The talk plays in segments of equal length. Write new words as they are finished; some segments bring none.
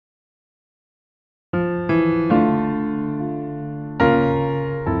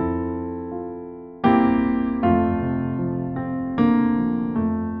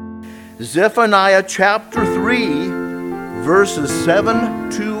Zephaniah chapter 3, verses 7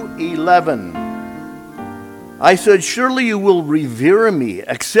 to 11. I said, surely you will revere me,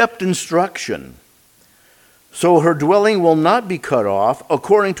 accept instruction. So her dwelling will not be cut off,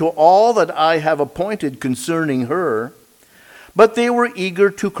 according to all that I have appointed concerning her. But they were eager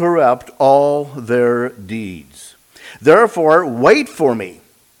to corrupt all their deeds. Therefore, wait for me,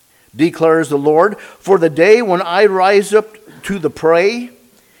 declares the Lord, for the day when I rise up to the prey.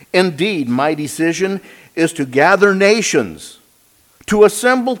 Indeed, my decision is to gather nations, to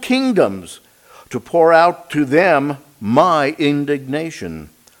assemble kingdoms, to pour out to them my indignation.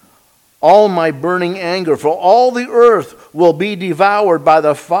 All my burning anger for all the earth will be devoured by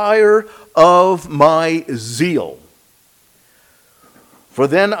the fire of my zeal. For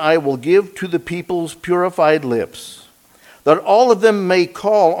then I will give to the peoples purified lips, that all of them may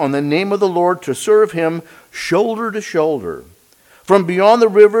call on the name of the Lord to serve him shoulder to shoulder. From beyond the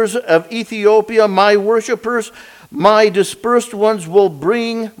rivers of Ethiopia, my worshipers, my dispersed ones will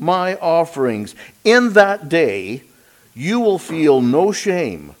bring my offerings. In that day, you will feel no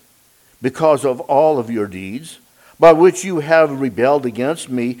shame because of all of your deeds, by which you have rebelled against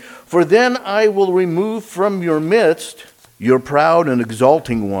me. For then I will remove from your midst your proud and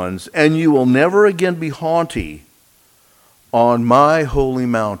exalting ones, and you will never again be haughty on my holy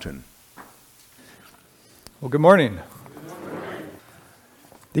mountain. Well, good morning.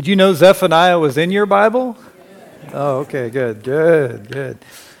 Did you know Zephaniah was in your Bible? Oh, okay, good.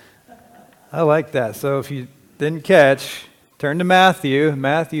 I like that. So if you didn't catch, turn to Matthew.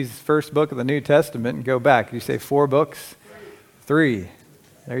 Matthew's first book of the New Testament, and go back. You say 4 books? 3.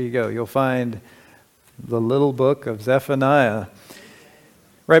 There you go. You'll find the little book of Zephaniah.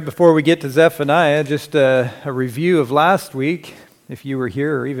 Right before we get to Zephaniah, just a review of last week. If you were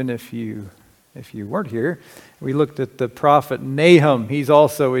here, or even if you weren't here, we looked at the prophet Nahum. He's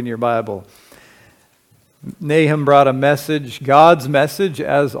also in your Bible. Nahum brought a message, God's message,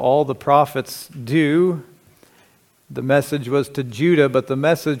 as all the prophets do. The message was to Judah, but the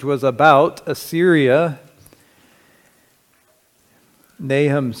message was about Assyria.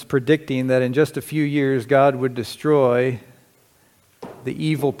 Nahum's predicting that in just a few years, God would destroy the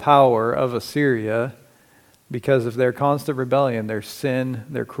evil power of Assyria because of their constant rebellion, their sin,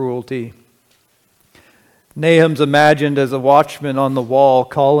 their cruelty. Nahum's imagined as a watchman on the wall,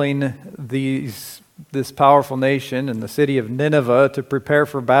 calling this powerful nation and the city of Nineveh to prepare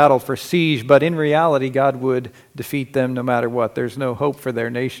for battle, for siege, but in reality, God would defeat them no matter what. There's no hope for their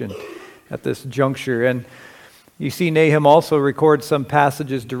nation at this juncture. And you see Nahum also records some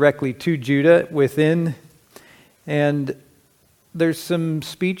passages directly to Judah within, and there's some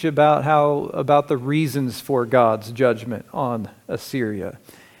speech about the reasons for God's judgment on Assyria.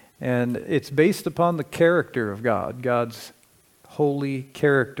 And it's based upon the character of God, God's holy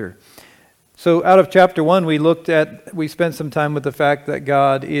character. So out of chapter 1, we spent some time with the fact that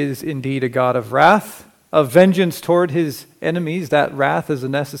God is indeed a God of wrath, of vengeance toward his enemies. That wrath is a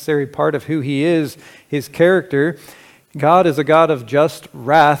necessary part of who he is, his character. God is a God of just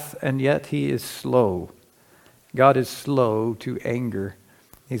wrath, and yet he is slow. God is slow to anger.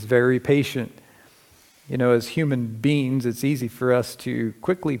 He's very patient. You know, as human beings, it's easy for us to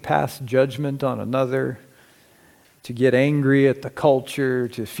quickly pass judgment on another, to get angry at the culture,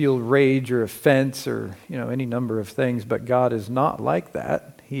 to feel rage or offense or, any number of things. But God is not like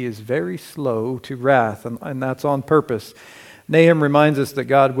that. He is very slow to wrath, and that's on purpose. Nahum reminds us that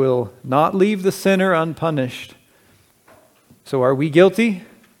God will not leave the sinner unpunished. So are we guilty?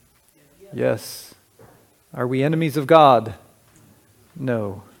 Yes. Are we enemies of God?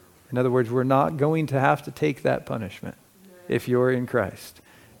 No. In other words, we're not going to have to take that punishment if you're in Christ.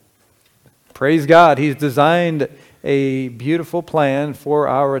 Praise God. He's designed a beautiful plan for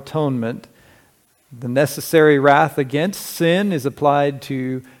our atonement. The necessary wrath against sin is applied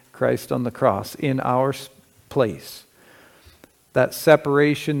to Christ on the cross in our place. That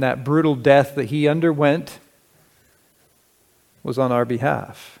separation, that brutal death that he underwent was on our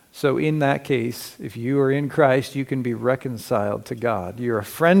behalf. So in that case, if you are in Christ, you can be reconciled to God. You're a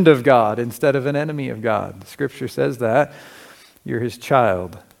friend of God instead of an enemy of God. Scripture says that. You're his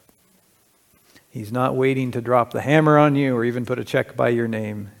child. He's not waiting to drop the hammer on you or even put a check by your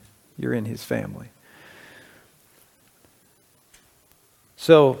name. You're in his family.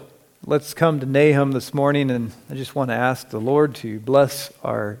 So let's come to Nahum this morning, and I just want to ask the Lord to bless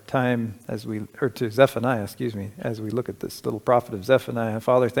our time to Zephaniah, as we look at this little prophet of Zephaniah.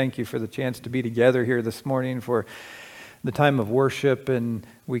 Father, thank you for the chance to be together here this morning for the time of worship, and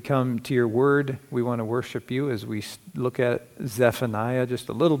we come to your word. We want to worship you as we look at Zephaniah just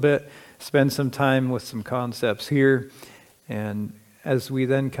a little bit, spend some time with some concepts here, and as we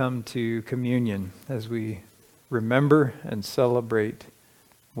then come to communion, as we remember and celebrate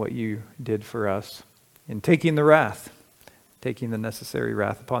what you did for us in taking the wrath, taking the necessary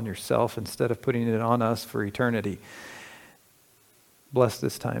wrath upon yourself instead of putting it on us for eternity. Bless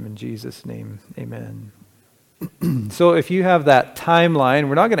this time in Jesus' name. Amen. So if you have that timeline,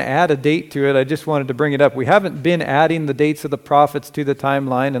 we're not going to add a date to it. I just wanted to bring it up. We haven't been adding the dates of the prophets to the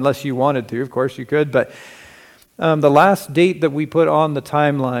timeline unless you wanted to. Of course you could. But the last date that we put on the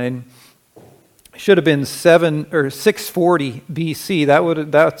timeline should have been 640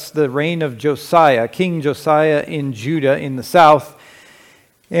 BC. That's the reign of Josiah, King Josiah in Judah in the south.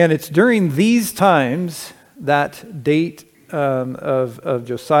 And it's during these times, that date of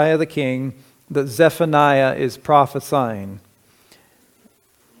Josiah the king, that Zephaniah is prophesying.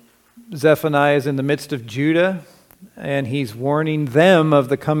 Zephaniah is in the midst of Judah, and he's warning them of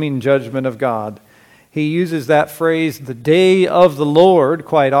the coming judgment of God. He uses that phrase, the day of the Lord,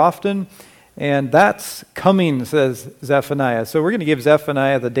 quite often, and that's coming, says Zephaniah. So we're going to give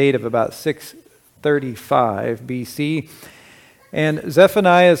Zephaniah the date of about 635 BC. And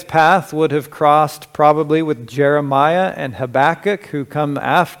Zephaniah's path would have crossed probably with Jeremiah and Habakkuk, who come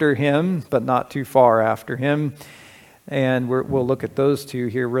after him, but not too far after him. And we'll look at those two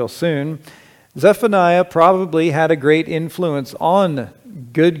here real soon. Zephaniah probably had a great influence on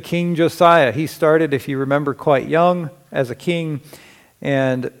good King Josiah. He started, if you remember, quite young as a king.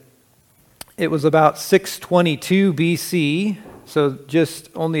 And it was about 622 BC, so just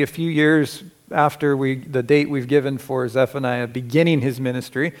only a few years after the date we've given for Zephaniah beginning his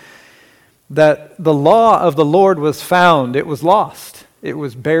ministry, that the law of the Lord was found. It was lost. It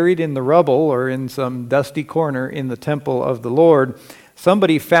was buried in the rubble or in some dusty corner in the temple of the Lord.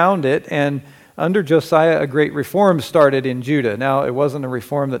 Somebody found it, and under Josiah, a great reform started in Judah. Now, it wasn't a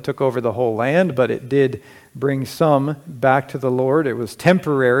reform that took over the whole land, but it did bring some back to the Lord. It was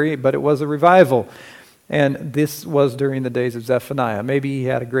temporary, but it was a revival. And this was during the days of Zephaniah. Maybe he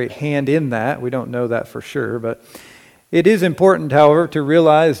had a great hand in that. We don't know that for sure. But it is important, however, to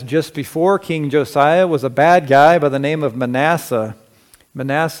realize just before King Josiah was a bad guy by the name of Manasseh.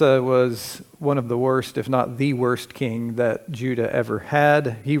 Manasseh was one of the worst, if not the worst king that Judah ever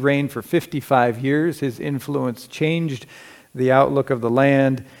had. He reigned for 55 years. His influence changed the outlook of the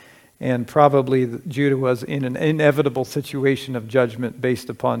land. And probably Judah was in an inevitable situation of judgment based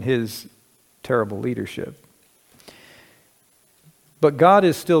upon his terrible leadership. But God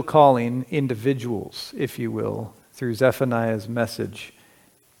is still calling individuals, if you will, through Zephaniah's message.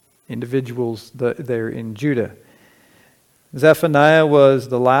 Individuals there in Judah. Zephaniah was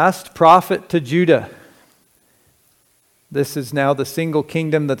the last prophet to Judah. This is now the single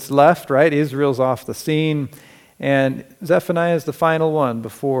kingdom that's left, right? Israel's off the scene. And Zephaniah is the final one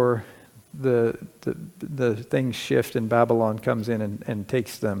before the things shift and Babylon comes in and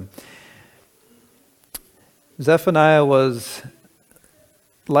takes them. Zephaniah was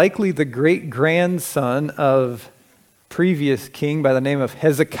likely the great-grandson of previous king by the name of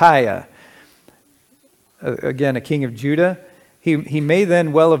Hezekiah. Again, a king of Judah. He may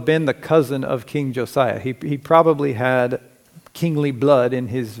then well have been the cousin of King Josiah. He probably had kingly blood in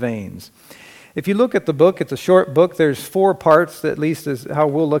his veins. If you look at the book, it's a short book. There's 4 parts, at least is how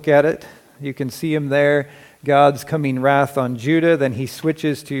we'll look at it. You can see him there. God's coming wrath on Judah. Then he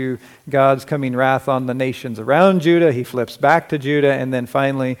switches to God's coming wrath on the nations around Judah. He flips back to Judah. And then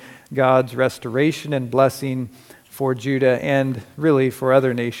finally, God's restoration and blessing for Judah and really for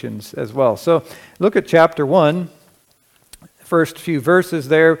other nations as well. So look at chapter 1, first few verses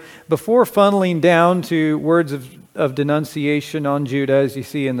there. Before funneling down to words of denunciation on Judah, as you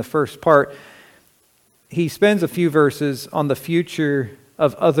see in the first part, he spends a few verses on the future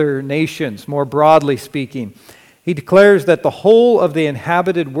of other nations, more broadly speaking. He declares that the whole of the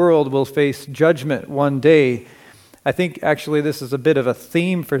inhabited world will face judgment one day. I think actually this is a bit of a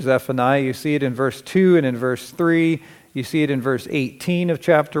theme for Zephaniah. You see it in verse 2 and in verse 3. You see it in verse 18 of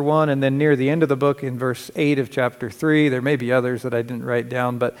chapter 1, and then near the end of the book in verse 8 of chapter 3. There may be others that I didn't write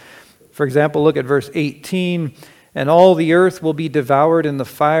down, but for example, look at verse 18. And all the earth will be devoured in the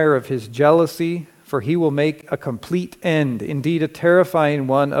fire of his jealousy, for he will make a complete end, indeed a terrifying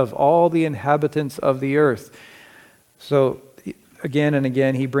one, of all the inhabitants of the earth. So again and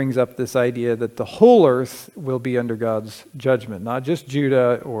again, he brings up this idea that the whole earth will be under God's judgment, not just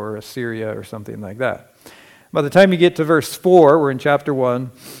Judah or Assyria or something like that. By the time you get to verse 4, we're in chapter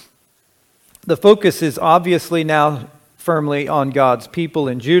 1, the focus is obviously now firmly on God's people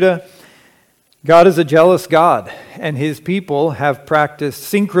in Judah. God is a jealous God, and his people have practiced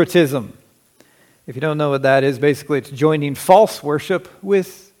syncretism. If you don't know what that is, basically it's joining false worship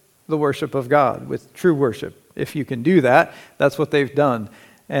with the worship of God, with true worship. if you can do that, that's what they've done.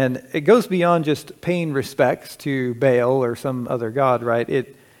 And it goes beyond just paying respects to Baal or some other god, right?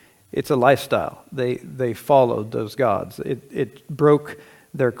 It's a lifestyle. They followed those gods. It broke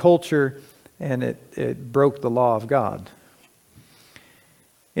their culture, and it broke the law of God.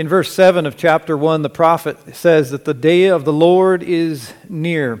 In verse 7 of chapter 1, the prophet says that the day of the Lord is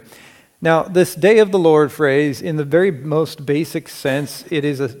near. Now, this day of the Lord phrase, in the very most basic sense, it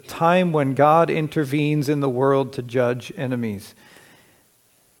is a time when God intervenes in the world to judge enemies.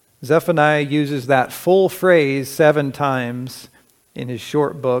 Zephaniah uses that full phrase 7 times in his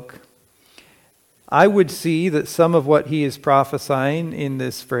short book. I would see that some of what he is prophesying in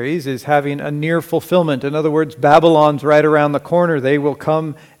this phrase is having a near fulfillment. In other words, Babylon's right around the corner. They will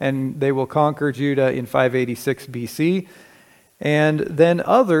come and they will conquer Judah in 586 BC. And then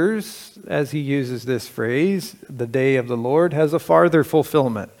others, as he uses this phrase, the day of the Lord, has a farther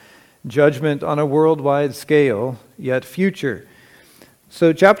fulfillment. Judgment on a worldwide scale, yet future.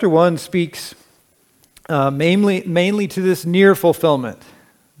 So chapter 1 speaks mainly to this near fulfillment,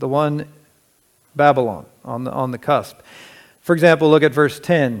 the one Babylon on the cusp. For example, look at verse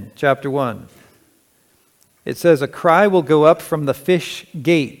 10, chapter 1. It says, a cry will go up from the fish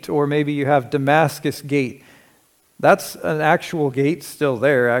gate, or maybe you have Damascus gate. That's an actual gate still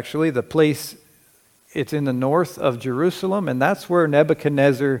there, actually. The place, it's in the north of Jerusalem, and that's where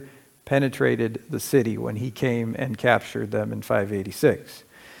Nebuchadnezzar penetrated the city when he came and captured them in 586.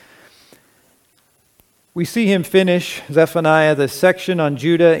 We see him finish, Zephaniah, the section on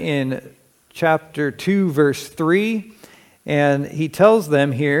Judah in chapter 2, verse 3, and he tells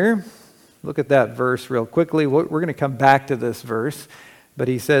them here, look at that verse real quickly. We're going to come back to this verse, but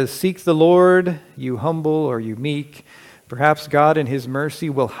he says, seek the Lord, you humble or you meek. Perhaps God in his mercy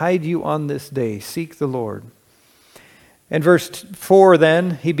will hide you on this day. Seek the Lord. In verse 4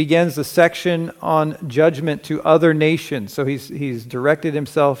 then, he begins the section on judgment to other nations. So he's directed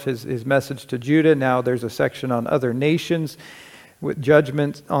himself, his message to Judah. Now there's a section on other nations with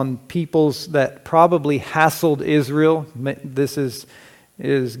judgment on peoples that probably hassled Israel. This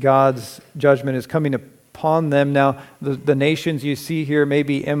is God's judgment is coming upon them. Now, the nations you see here may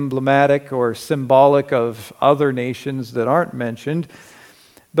be emblematic or symbolic of other nations that aren't mentioned.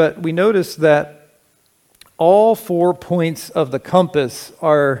 But we notice that all 4 points of the compass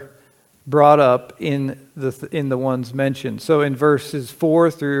are brought up in the ones mentioned. So in verses 4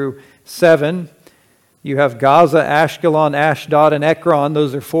 through 7, you have Gaza, Ashkelon, Ashdod, and Ekron.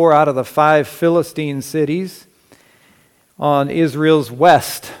 Those are 4 out of the 5 Philistine cities on Israel's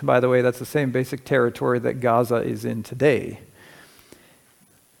west. By the way, that's the same basic territory that Gaza is in today.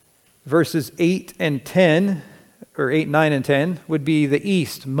 Verses 8 and 10, or 8, 9, and 10, would be the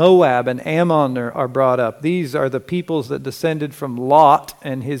east. Moab and Ammon are brought up. These are the peoples that descended from Lot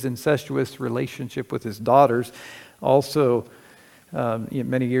and his incestuous relationship with his daughters. Also,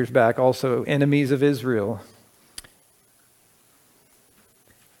 many years back, also enemies of Israel.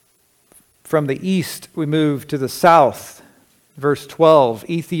 From the east, we move to the south. Verse 12,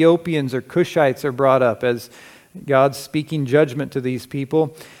 Ethiopians or Cushites are brought up as God's speaking judgment to these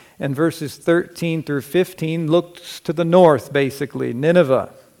people. And verses 13 through 15 looks to the north, basically.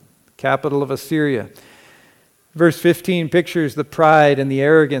 Nineveh, capital of Assyria. Verse 15 pictures the pride and the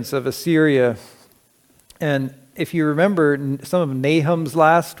arrogance of Assyria. And if you remember some of Nahum's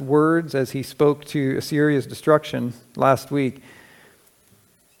last words as he spoke to Assyria's destruction last week,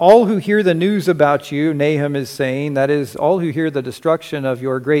 all who hear the news about you, Nahum is saying, that is, all who hear the destruction of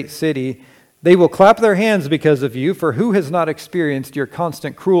your great city, they will clap their hands because of you, for who has not experienced your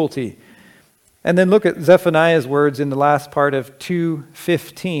constant cruelty? And then look at Zephaniah's words in the last part of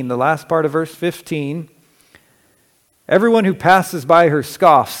 2:15, the last part of verse 15. Everyone who passes by her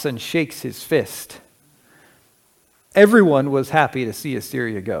scoffs and shakes his fist. Everyone was happy to see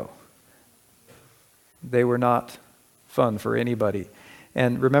Assyria go. They were not fun for anybody.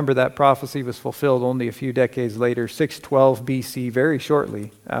 And remember, that prophecy was fulfilled only a few decades later, 612 BC, very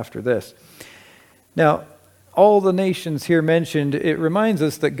shortly after this. Now, all the nations here mentioned, it reminds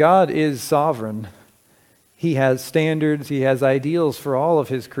us that God is sovereign. He has standards, he has ideals for all of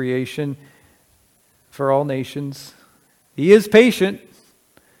his creation, for all nations. He is patient,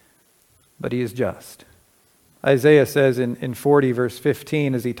 but he is just. Isaiah says in 40 verse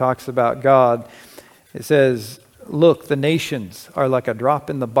 15, as he talks about God, it says, look, the nations are like a drop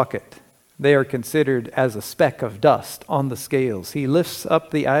in the bucket. They are considered as a speck of dust on the scales. He lifts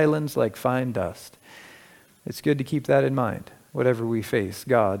up the islands like fine dust. It's good to keep that in mind. Whatever we face,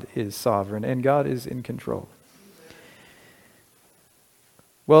 God is sovereign and God is in control.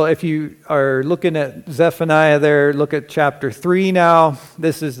 Well, if you are looking at Zephaniah there, look at chapter 3 now.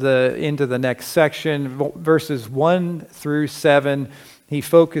 This is into the next section, verses 1 through 7. He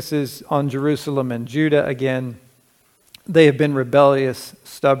focuses on Jerusalem and Judah again. They have been rebellious,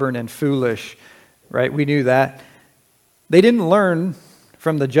 stubborn, and foolish, right? We knew that. They didn't learn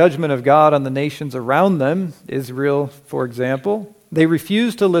from the judgment of God on the nations around them, Israel, for example. They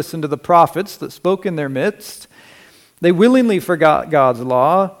refused to listen to the prophets that spoke in their midst. They willingly forgot God's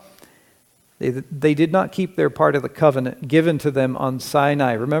law. They did not keep their part of the covenant given to them on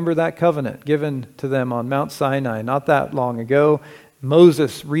Sinai. Remember that covenant given to them on Mount Sinai not that long ago.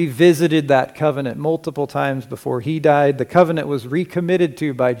 Moses revisited that covenant multiple times before he died. The covenant was recommitted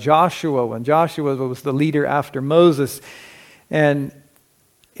to by Joshua when Joshua was the leader after Moses. And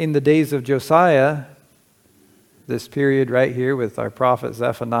in the days of Josiah, this period right here with our prophet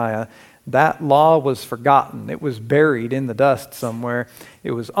Zephaniah, that law was forgotten. It was buried in the dust somewhere.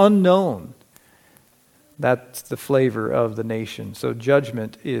 It was unknown. That's the flavor of the nation. So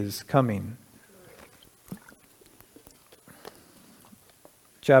judgment is coming.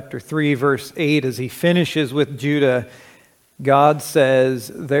 Chapter 3, verse 8, as he finishes with Judah, God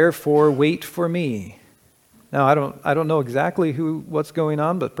says, "Therefore wait for me." Now, I don't know exactly what's going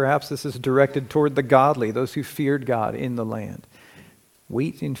on, but perhaps this is directed toward the godly, those who feared God in the land.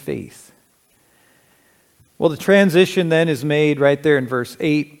 Wait in faith. Well, the transition then is made right there in verse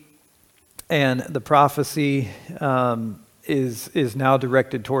 8, and the prophecy is now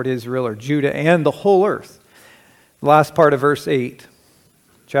directed toward Israel or Judah and the whole earth. The last part of verse 8,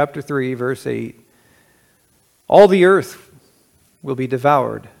 chapter 3, verse 8, "All the earth will be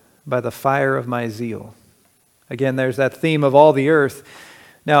devoured by the fire of my zeal." Again, there's that theme of all the earth.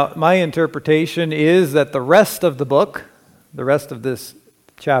 Now, my interpretation is that the rest of the book, the rest of this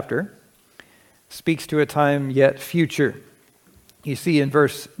chapter, speaks to a time yet future. You see in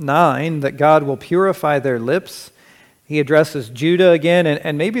verse 9 that God will purify their lips. He addresses Judah again,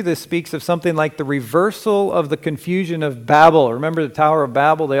 and maybe this speaks of something like the reversal of the confusion of Babel. Remember the Tower of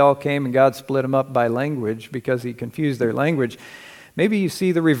Babel? They all came and God split them up by language because he confused their language. Maybe you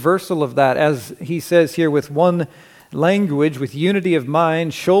see the reversal of that, as he says here, with one language, with unity of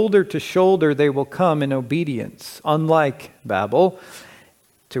mind, shoulder to shoulder they will come in obedience, unlike Babel,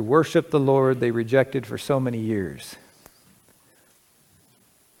 to worship the Lord they rejected for so many years.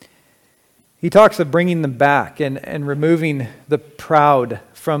 He talks of bringing them back and removing the proud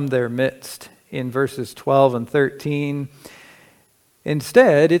from their midst in verses 12 and 13.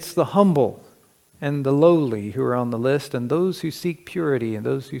 Instead, it's the humble and the lowly who are on the list, and those who seek purity and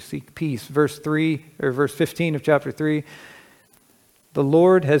those who seek peace. Verse 15 of chapter 3, "The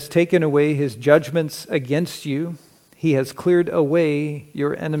Lord has taken away his judgments against you. He has cleared away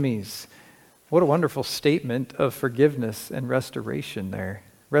your enemies." What a wonderful statement of forgiveness and restoration there.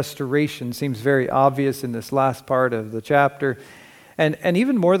 Restoration seems very obvious in this last part of the chapter. And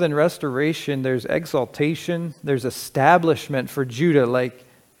even more than restoration, there's exaltation, there's establishment for Judah like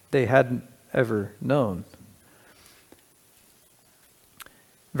they hadn't ever known.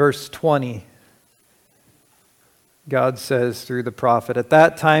 Verse 20, God says through the prophet, "At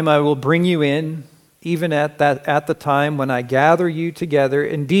that time I will bring you in, even at the time when I gather you together.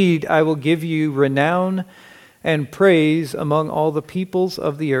 Indeed, I will give you renown and praise among all the peoples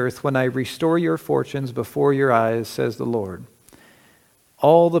of the earth when I restore your fortunes before your eyes, says the Lord."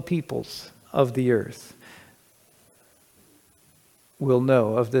 All the peoples of the earth will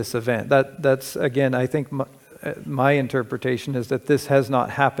know of this event. That's again, I think my interpretation is that this has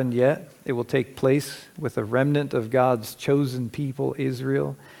not happened yet. It will take place with a remnant of God's chosen people,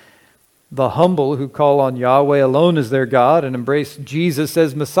 Israel. The humble who call on Yahweh alone as their God and embrace Jesus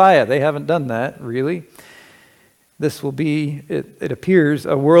as Messiah. They haven't done that, really. This will be, it appears,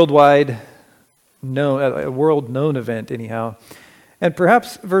 a world known event anyhow. And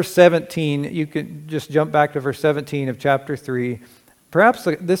perhaps verse 17, you could just jump back to verse 17 of chapter 3. Perhaps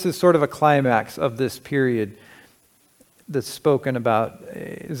this is sort of a climax of this period that's spoken about.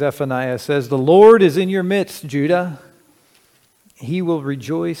 Zephaniah says, "The Lord is in your midst, Judah. He will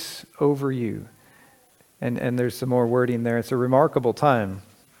rejoice over you." And there's some more wording there. It's a remarkable time.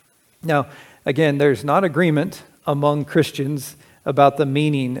 Now, again, there's not agreement among Christians about the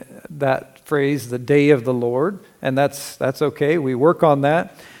meaning that phrase, "the day of the Lord," and that's okay. We work on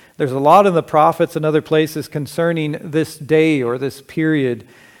that. There's a lot in the prophets and other places concerning this day or this period,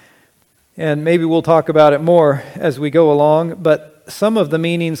 and maybe we'll talk about it more as we go along, but some of the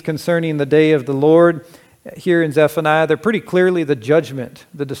meanings concerning the day of the Lord here in Zephaniah, they're pretty clearly the judgment,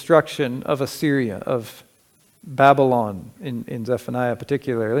 the destruction of Assyria, of Babylon in Zephaniah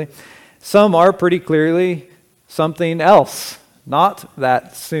particularly. Some are pretty clearly something else, not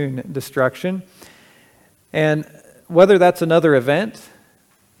that soon destruction. And whether that's another event,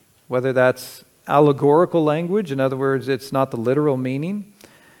 whether that's allegorical language, in other words, it's not the literal meaning,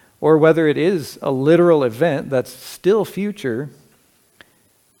 or whether it is a literal event that's still future,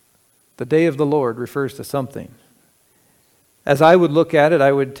 the day of the Lord refers to something. As I would look at it,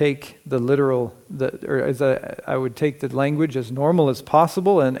 I would take the literal, I would take the language as normal as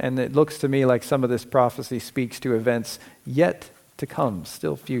possible, and it looks to me like some of this prophecy speaks to events yet to come,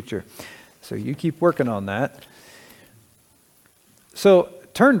 still future. So you keep working on that. So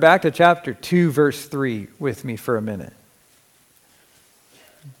turn back to chapter 2, verse 3 with me for a minute.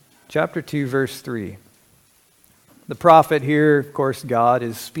 Chapter 2, verse 3. The prophet here, of course, God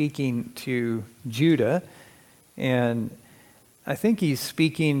is speaking to Judah, and I think he's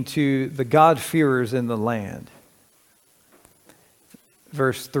speaking to the God-fearers in the land.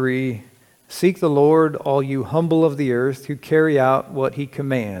 Verse 3, "Seek the Lord, all you humble of the earth, who carry out what he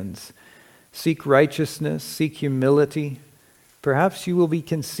commands. Seek righteousness, seek humility. Perhaps you will be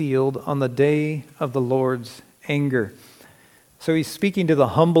concealed on the day of the Lord's anger." So he's speaking to the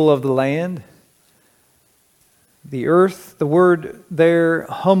humble of the land. The earth, the word there,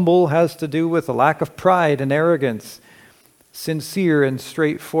 humble, has to do with a lack of pride and arrogance, sincere and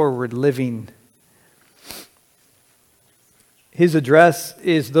straightforward living. His address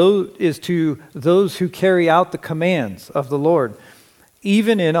is to those who carry out the commands of the Lord,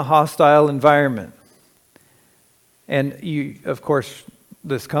 even in a hostile environment. And of course,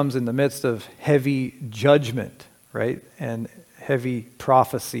 this comes in the midst of heavy judgment, right? And heavy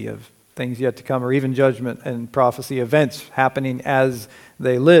prophecy of things yet to come, or even judgment and prophecy events happening as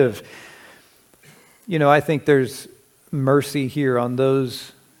they live. I think there's mercy here on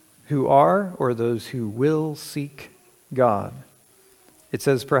those who are or those who will seek God. It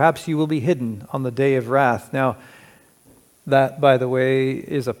says, "Perhaps you will be hidden on the day of wrath." Now, that, by the way,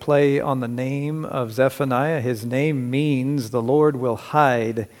 is a play on the name of Zephaniah. His name means the Lord will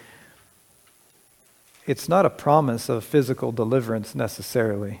hide. It's not a promise of physical deliverance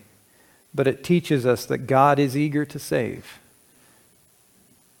necessarily, but it teaches us that God is eager to save,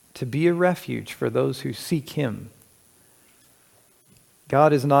 to be a refuge for those who seek him.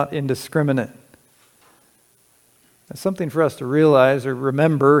 God is not indiscriminate. That's something for us to realize or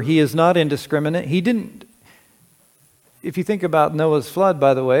remember. He is not indiscriminate. If you think about Noah's flood,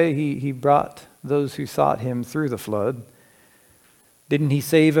 by the way, he brought those who sought him through the flood. Didn't he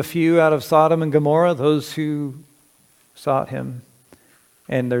save a few out of Sodom and Gomorrah, those who sought him?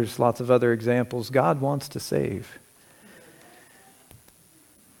 And there's lots of other examples. God wants to save.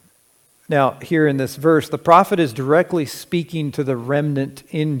 Now, here in this verse, the prophet is directly speaking to the remnant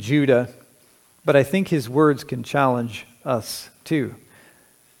in Judah, but I think his words can challenge us too.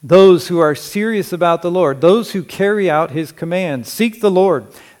 Those who are serious about the Lord, those who carry out his commands, seek the Lord.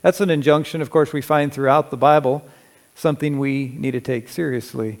 That's an injunction, of course, we find throughout the Bible, something we need to take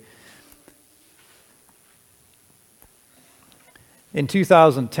seriously. In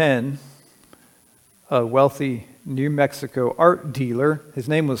 2010, a wealthy New Mexico art dealer, his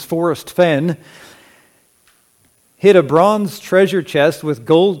name was Forrest Fenn, hid a bronze treasure chest with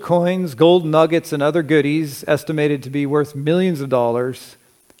gold coins, gold nuggets, and other goodies estimated to be worth millions of dollars.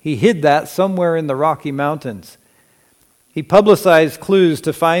 He hid that somewhere in the Rocky Mountains. He publicized clues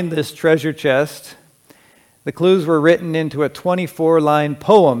to find this treasure chest. The clues were written into a 24-line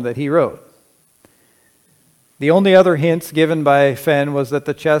poem that he wrote. The only other hints given by Fenn was that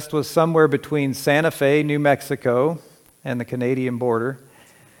the chest was somewhere between Santa Fe, New Mexico, and the Canadian border,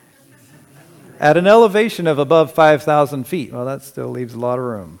 at an elevation of above 5,000 feet. Well, that still leaves a lot of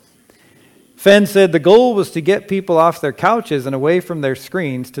room. Fenn said the goal was to get people off their couches and away from their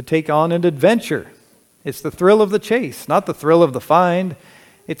screens to take on an adventure. It's the thrill of the chase, not the thrill of the find.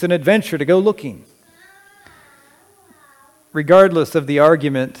 It's an adventure to go looking. Regardless of the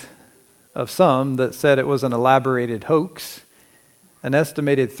argument of some that said it was an elaborated hoax, an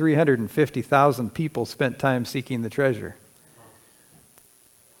estimated 350,000 people spent time seeking the treasure.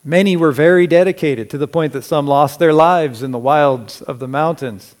 Many were very dedicated to the point that some lost their lives in the wilds of the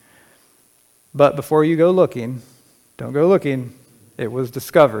mountains. But before you go looking, don't go looking. It was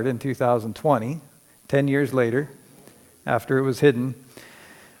discovered in 2020, 10 years later, after it was hidden.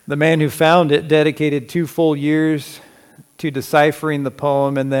 The man who found it dedicated 2 full years to deciphering the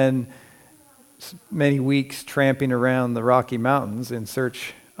poem and then many weeks tramping around the Rocky Mountains in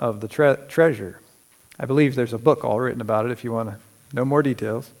search of the treasure. I believe there's a book all written about it if you want to know more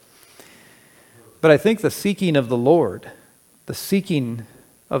details. But I think the seeking of the Lord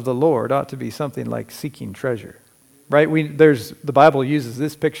ought to be something like seeking treasure, right? The Bible uses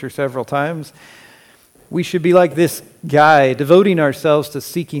this picture several times. We should be like this guy, devoting ourselves to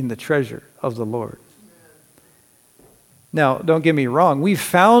seeking the treasure of the Lord. Now, don't get me wrong. We've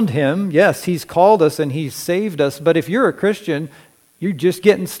found him. Yes, he's called us and he's saved us. But if you're a Christian, you're just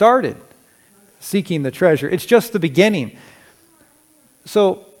getting started seeking the treasure. It's just the beginning.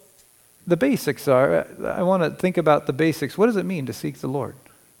 So the basics are, I want to think about the basics. What does it mean to seek the Lord?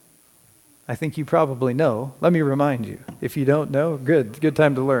 I think you probably know. Let me remind you. If you don't know, good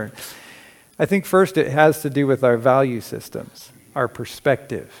time to learn. I think first it has to do with our value systems, our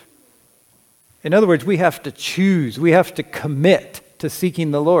perspective. In other words, we have to choose, we have to commit to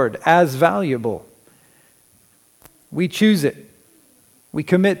seeking the Lord as valuable. We choose it. We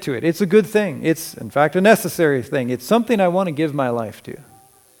commit to it. It's a good thing. It's, in fact, a necessary thing. It's something I want to give my life to.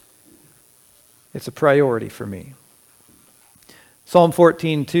 It's a priority for me. Psalm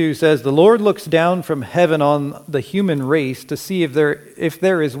 14:2 says, "The Lord looks down from heaven on the human race to see if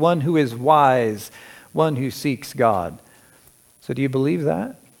there is one who is wise, one who seeks God." So do you believe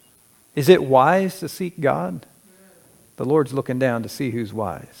that? Is it wise to seek God? The Lord's looking down to see who's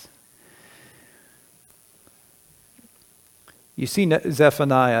wise. You see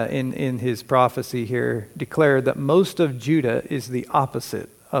Zephaniah in his prophecy here declared that most of Judah is the opposite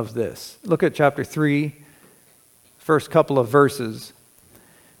of this. Look at chapter 3, first couple of verses.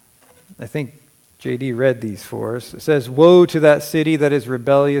 I think J.D. read these for us. It says, "Woe to that city that is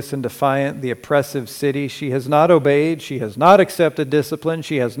rebellious and defiant, the oppressive city. She has not obeyed. She has not accepted discipline.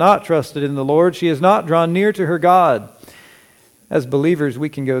 She has not trusted in the Lord. She has not drawn near to her God." As believers, we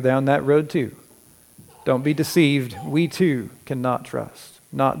can go down that road too. Don't be deceived. We too cannot trust,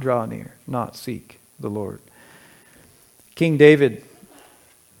 not draw near, not seek the Lord. King David,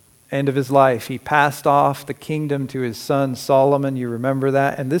 end of his life, he passed off the kingdom to his son Solomon. You remember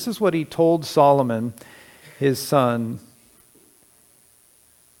that? And this is what he told Solomon, his son.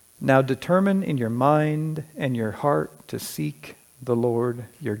 "Now determine in your mind and your heart to seek the Lord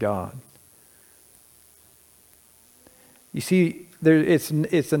your God." You see,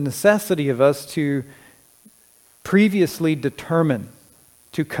 it's a necessity of us to previously determine,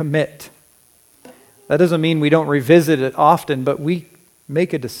 to commit. That doesn't mean we don't revisit it often, but we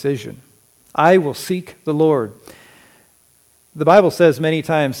make a decision. I will seek the Lord. The Bible says many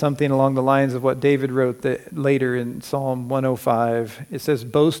times something along the lines of what David wrote later in Psalm 105. It says,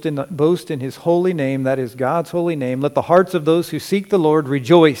 boast in his holy name, that is God's holy name. Let the hearts of those who seek the Lord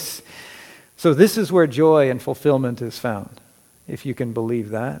rejoice. So this is where joy and fulfillment is found, if you can believe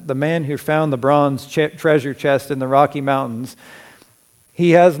that. The man who found the bronze treasure chest in the Rocky Mountains,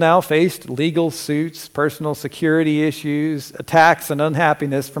 he has now faced legal suits, personal security issues, attacks, and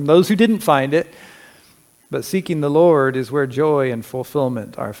unhappiness from those who didn't find it. But seeking the Lord is where joy and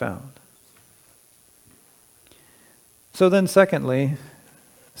fulfillment are found. So then, secondly,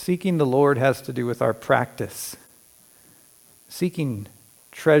 seeking the Lord has to do with our practice. Seeking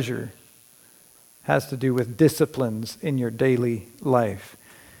treasure has to do with disciplines in your daily life.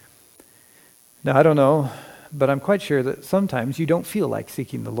 Now, I don't know, but I'm quite sure that sometimes you don't feel like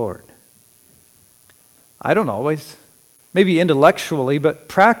seeking the Lord. I don't always. Maybe intellectually, but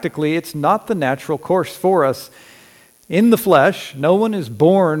practically it's not the natural course for us. In the flesh, no one is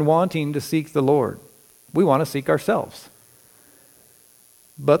born wanting to seek the Lord. We want to seek ourselves.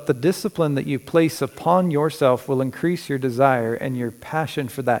 But the discipline that you place upon yourself will increase your desire and your passion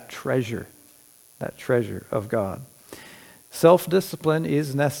for that treasure of God. Self-discipline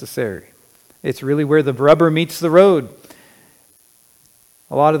is necessary. It's really where the rubber meets the road.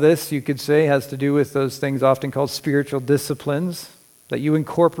 A lot of this, you could say, has to do with those things often called spiritual disciplines that you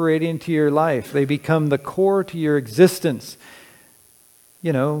incorporate into your life. They become the core to your existence.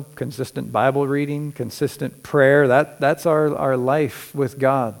 You know, consistent Bible reading, consistent prayer. That's our life with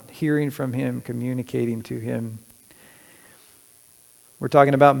God, hearing from Him, communicating to Him. We're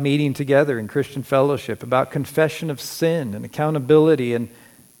talking about meeting together in Christian fellowship, about confession of sin and accountability, and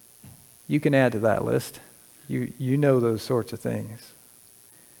you can add to that list. You know those sorts of things.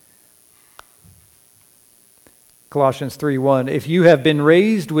 Colossians 3:1, if you have been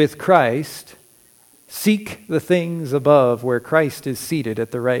raised with Christ, seek the things above where Christ is seated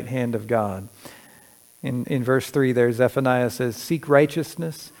at the right hand of God. In verse 3 there, Zephaniah says, seek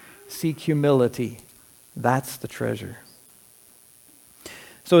righteousness, seek humility. That's the treasure.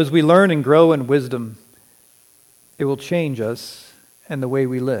 So as we learn and grow in wisdom, it will change us and the way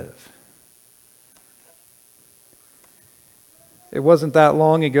we live. It wasn't that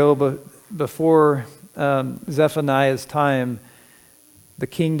long ago, but before Zephaniah's time, the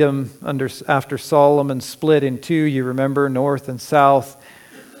kingdom after Solomon split in two, you remember, north and south.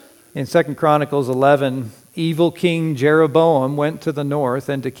 In 2 Chronicles 11, evil King Jeroboam went to the north,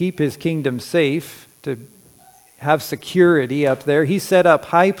 and to keep his kingdom safe, to have security up there, he set up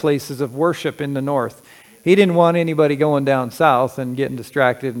high places of worship in the north. He didn't want anybody going down south and getting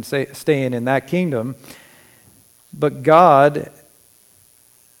distracted and staying in that kingdom. But God,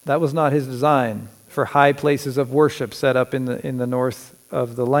 that was not his design for high places of worship set up in the north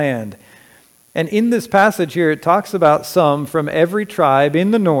of the land. And in this passage here, it talks about some from every tribe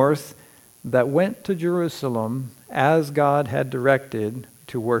in the north that went to Jerusalem as God had directed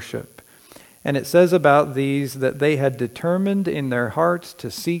to worship. And it says about these that they had determined in their hearts to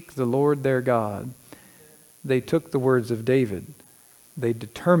seek the Lord their God. They took the words of David. They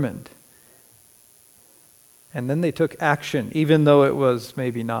determined. And then they took action, even though it was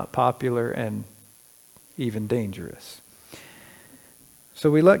maybe not popular and even dangerous. So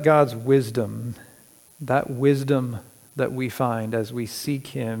we let God's wisdom, that wisdom that we find as we seek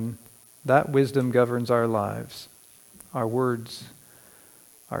Him, that wisdom governs our lives, our words,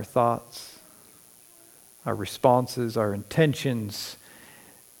 our thoughts, our responses, our intentions.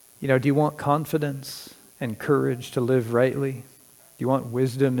 You know, do you want confidence and courage to live rightly? Do you want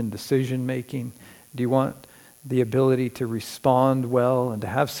wisdom in decision making? Do you want the ability to respond well and to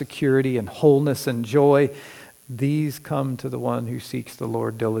have security and wholeness and joy? These come to the one who seeks the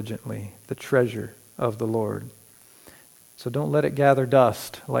Lord diligently, the treasure of the Lord. So don't let it gather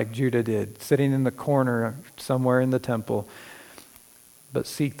dust like Judah did, sitting in the corner somewhere in the temple, but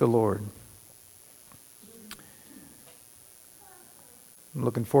seek the Lord. I'm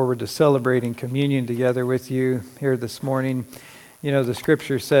looking forward to celebrating communion together with you here this morning. You know, the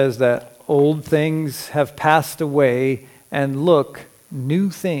scripture says that old things have passed away, and look, new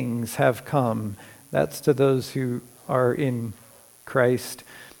things have come. That's to those who are in Christ.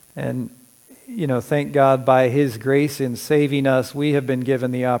 And, you know, thank God by His grace in saving us, we have been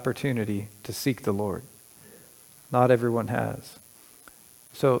given the opportunity to seek the Lord. Not everyone has.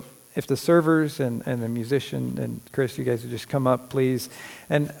 So if the servers and the musician and Chris, you guys would just come up, please.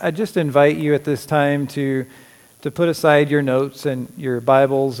 And I just invite you at this time to put aside your notes and your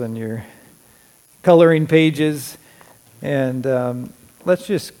Bibles and your coloring pages. And let's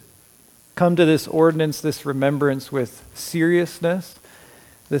just come to this ordinance, this remembrance with seriousness.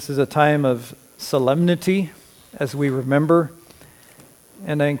 This is a time of solemnity as we remember.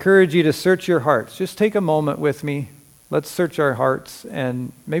 And I encourage you to search your hearts. Just take a moment with me. Let's search our hearts,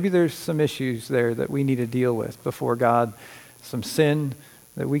 and maybe there's some issues there that we need to deal with before God, some sin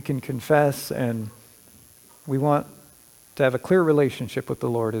that we can confess, and we want to have a clear relationship with the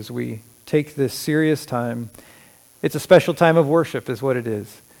Lord as we take this serious time. It's a special time of worship is what it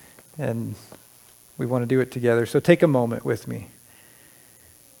is, and we want to do it together. So take a moment with me.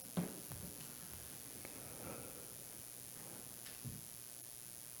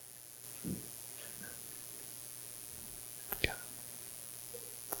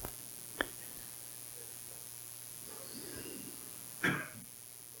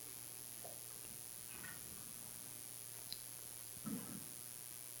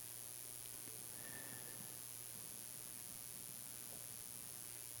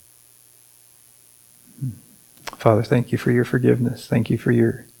 Father, thank you for your forgiveness. Thank you for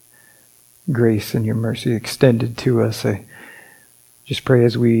your grace and your mercy extended to us. I just pray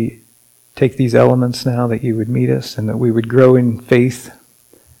as we take these elements now that you would meet us and that we would grow in faith.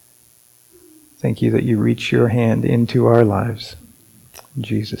 Thank you that you reach your hand into our lives. In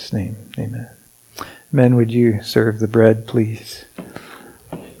Jesus' name, amen. Men, would you serve the bread, please?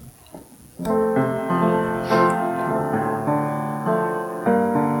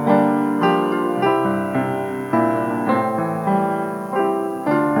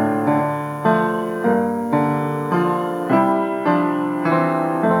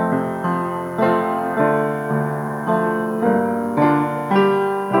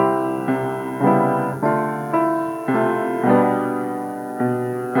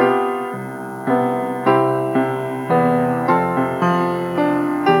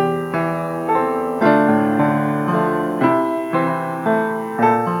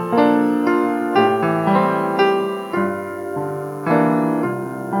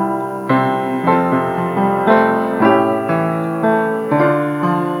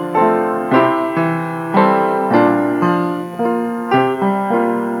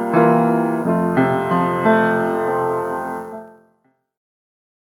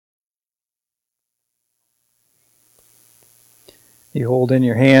 You hold in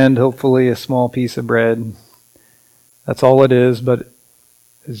your hand, hopefully, a small piece of bread. That's all it is, but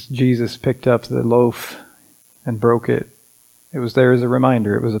as Jesus picked up the loaf and broke it, it was there as a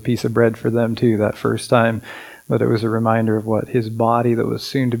reminder. It was a piece of bread for them too, that first time, but it was a reminder of what? His body that was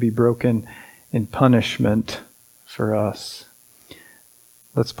soon to be broken in punishment for us.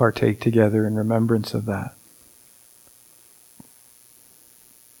 Let's partake together in remembrance of that.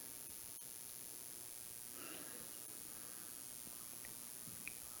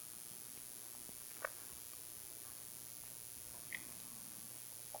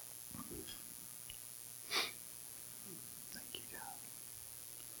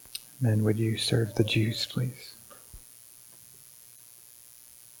 Men, would you serve the juice, please?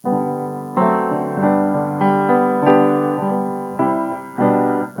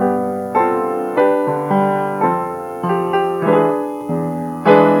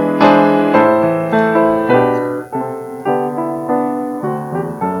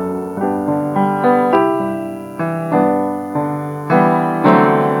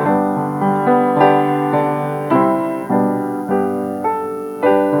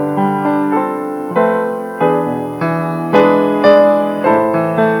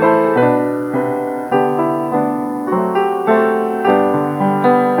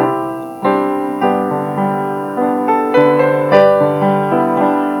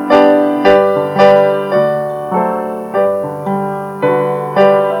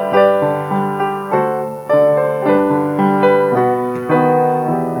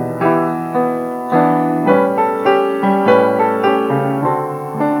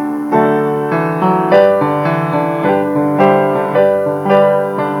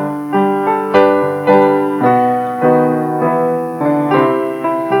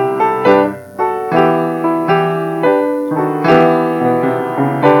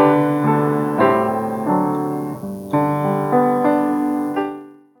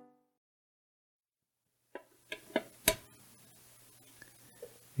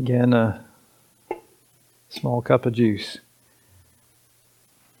 Again, a small cup of juice.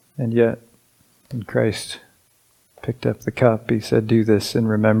 And yet, when Christ picked up the cup, he said, "Do this in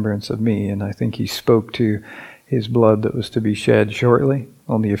remembrance of me." And I think he spoke to his blood that was to be shed shortly,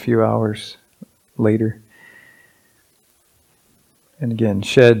 only a few hours later. And again,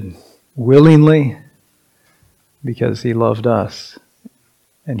 shed willingly because he loved us.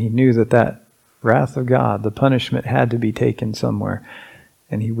 And he knew that that wrath of God, the punishment, had to be taken somewhere.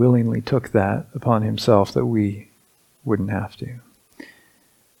 And he willingly took that upon himself that we wouldn't have to.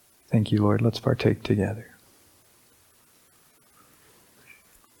 Thank you, Lord. Let's partake together.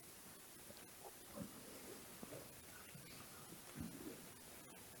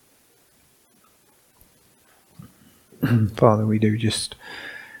 Father, we do just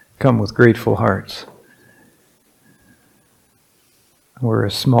come with grateful hearts. We're a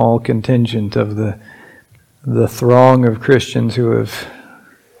small contingent of the throng of Christians who have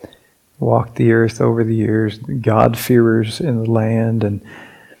walked the earth over the years, God-fearers in the land, and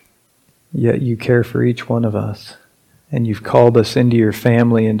yet you care for each one of us. And you've called us into your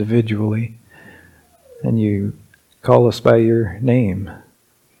family individually, and you call us by your name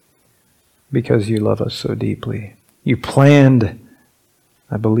because you love us so deeply. You planned,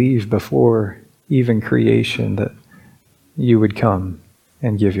 I believe, before even creation that you would come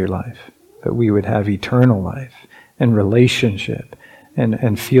and give your life, that we would have eternal life and relationship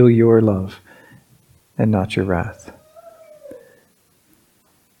and feel your love and not your wrath.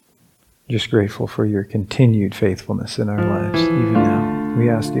 Just grateful for your continued faithfulness in our lives, even now. We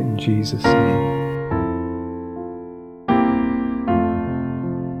ask it in Jesus' name.